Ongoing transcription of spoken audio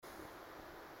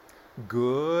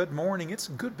Good morning. It's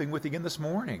good being with you again this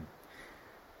morning.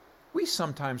 We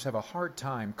sometimes have a hard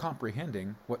time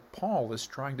comprehending what Paul is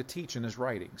trying to teach in his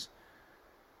writings.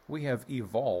 We have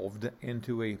evolved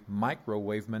into a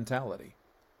microwave mentality,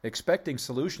 expecting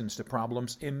solutions to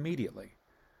problems immediately.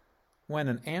 When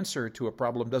an answer to a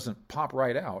problem doesn't pop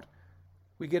right out,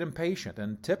 we get impatient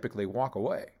and typically walk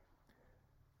away.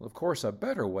 Well, of course, a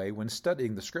better way when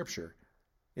studying the Scripture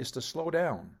is to slow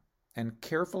down and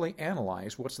carefully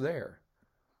analyze what's there,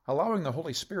 allowing the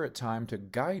Holy Spirit time to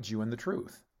guide you in the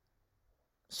truth.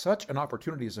 Such an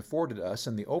opportunity is afforded us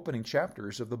in the opening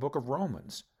chapters of the book of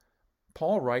Romans.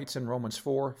 Paul writes in Romans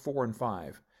 4:4 and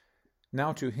 5,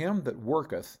 "Now to him that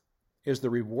worketh is the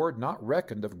reward not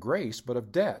reckoned of grace, but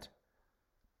of debt.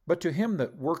 But to him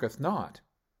that worketh not,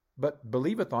 but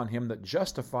believeth on him that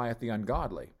justifieth the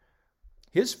ungodly,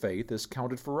 his faith is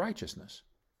counted for righteousness."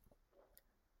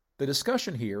 The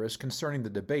discussion here is concerning the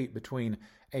debate between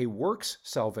a works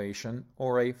salvation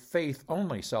or a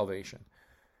faith-only salvation.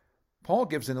 Paul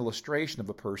gives an illustration of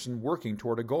a person working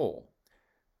toward a goal.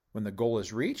 When the goal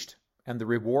is reached and the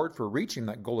reward for reaching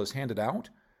that goal is handed out,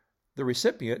 the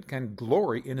recipient can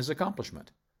glory in his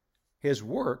accomplishment. His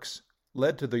works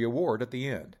led to the award at the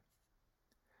end.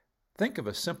 Think of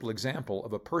a simple example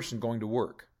of a person going to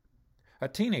work. A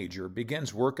teenager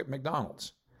begins work at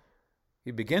McDonald's. He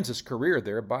begins his career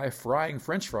there by frying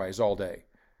French fries all day.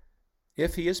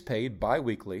 If he is paid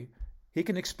bi-weekly, he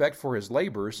can expect for his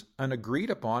labors an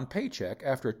agreed-upon paycheck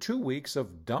after 2 weeks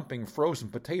of dumping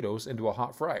frozen potatoes into a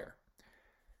hot fryer.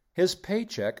 His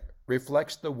paycheck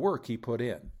reflects the work he put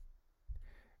in.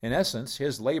 In essence,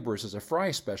 his labors as a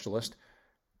fry specialist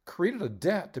created a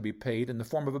debt to be paid in the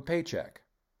form of a paycheck.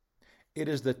 It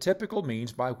is the typical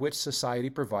means by which society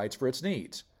provides for its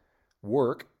needs.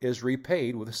 Work is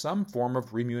repaid with some form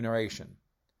of remuneration.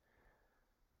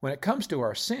 When it comes to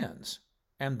our sins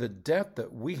and the debt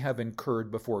that we have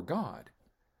incurred before God,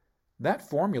 that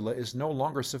formula is no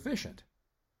longer sufficient.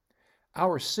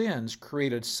 Our sins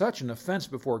created such an offense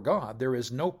before God, there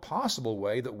is no possible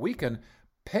way that we can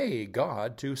pay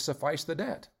God to suffice the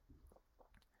debt.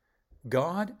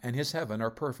 God and His heaven are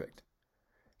perfect.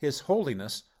 His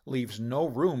holiness leaves no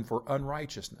room for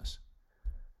unrighteousness.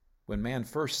 When man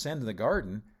first sinned in the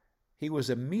garden, he was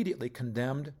immediately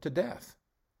condemned to death,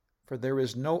 for there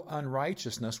is no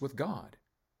unrighteousness with God.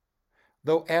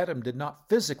 Though Adam did not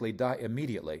physically die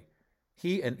immediately,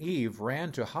 he and Eve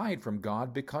ran to hide from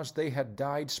God because they had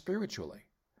died spiritually.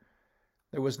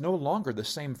 There was no longer the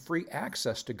same free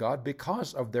access to God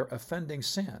because of their offending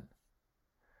sin.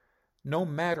 No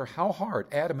matter how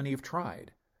hard Adam and Eve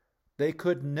tried, they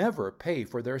could never pay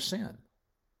for their sin.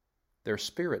 Their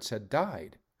spirits had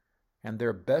died, and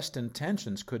their best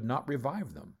intentions could not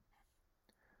revive them.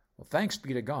 Well, thanks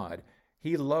be to God,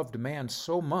 He loved man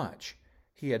so much,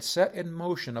 He had set in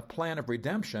motion a plan of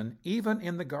redemption even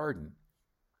in the garden.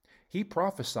 He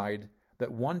prophesied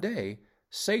that one day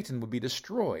Satan would be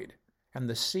destroyed and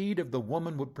the seed of the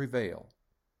woman would prevail.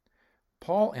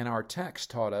 Paul in our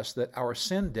text taught us that our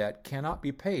sin debt cannot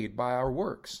be paid by our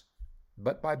works,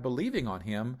 but by believing on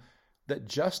Him that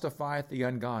justifieth the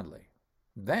ungodly.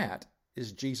 That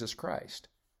is Jesus Christ.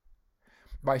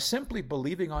 By simply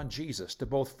believing on Jesus to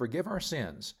both forgive our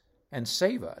sins and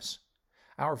save us,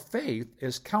 our faith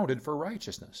is counted for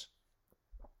righteousness.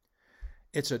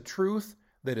 It's a truth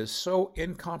that is so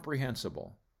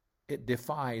incomprehensible, it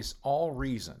defies all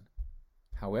reason.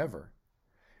 However,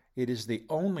 it is the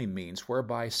only means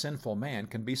whereby sinful man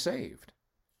can be saved.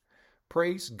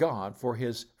 Praise God for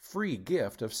His free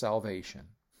gift of salvation.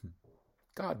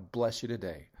 God bless you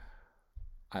today.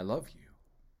 I love you.